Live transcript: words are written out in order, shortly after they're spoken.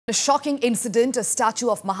A shocking incident, a statue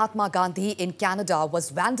of Mahatma Gandhi in Canada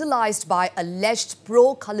was vandalized by alleged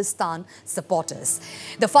pro-Khalistan supporters.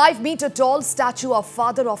 The 5-metre tall statue of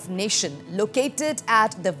Father of Nation, located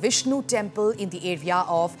at the Vishnu Temple in the area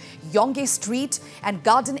of Yonge Street and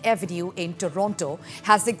Garden Avenue in Toronto,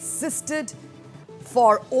 has existed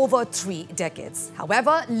for over 3 decades.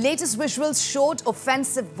 However, latest visuals showed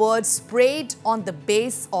offensive words sprayed on the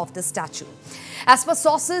base of the statue. As per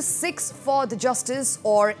sources, Sikhs for the Justice,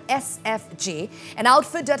 or SFJ, an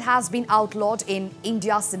outfit that has been outlawed in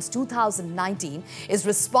India since 2019, is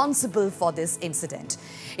responsible for this incident.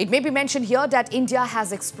 It may be mentioned here that India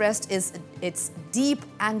has expressed its deep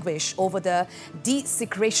anguish over the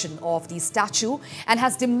desecration of the statue and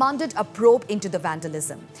has demanded a probe into the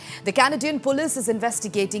vandalism. The Canadian police is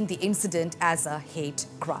investigating the incident as a hate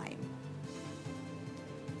crime.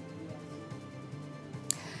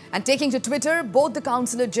 And taking to Twitter, both the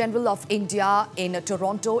Consular General of India in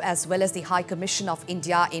Toronto as well as the High Commission of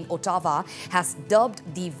India in Ottawa has dubbed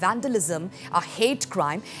the vandalism a hate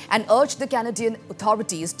crime and urged the Canadian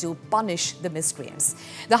authorities to punish the miscreants.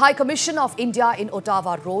 The High Commission of India in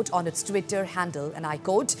Ottawa wrote on its Twitter handle, and I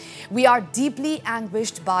quote, "We are deeply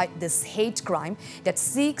anguished by this hate crime that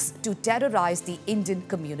seeks to terrorize the Indian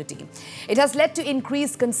community. It has led to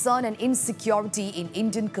increased concern and insecurity in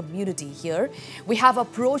Indian community here. We have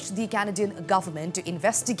approached the Canadian government to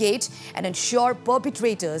investigate and ensure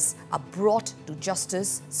perpetrators are brought to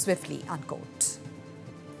justice swiftly," unquote.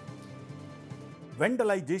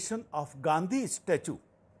 Vandalization of Gandhi statue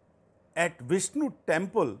at Vishnu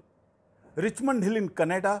Temple, Richmond Hill in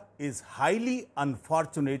Canada is highly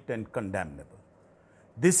unfortunate and condemnable.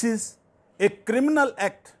 This is a criminal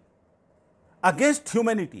act against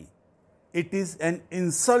humanity. It is an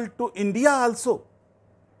insult to India also.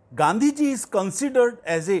 Gandhiji is considered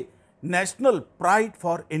as a national pride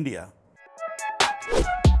for India.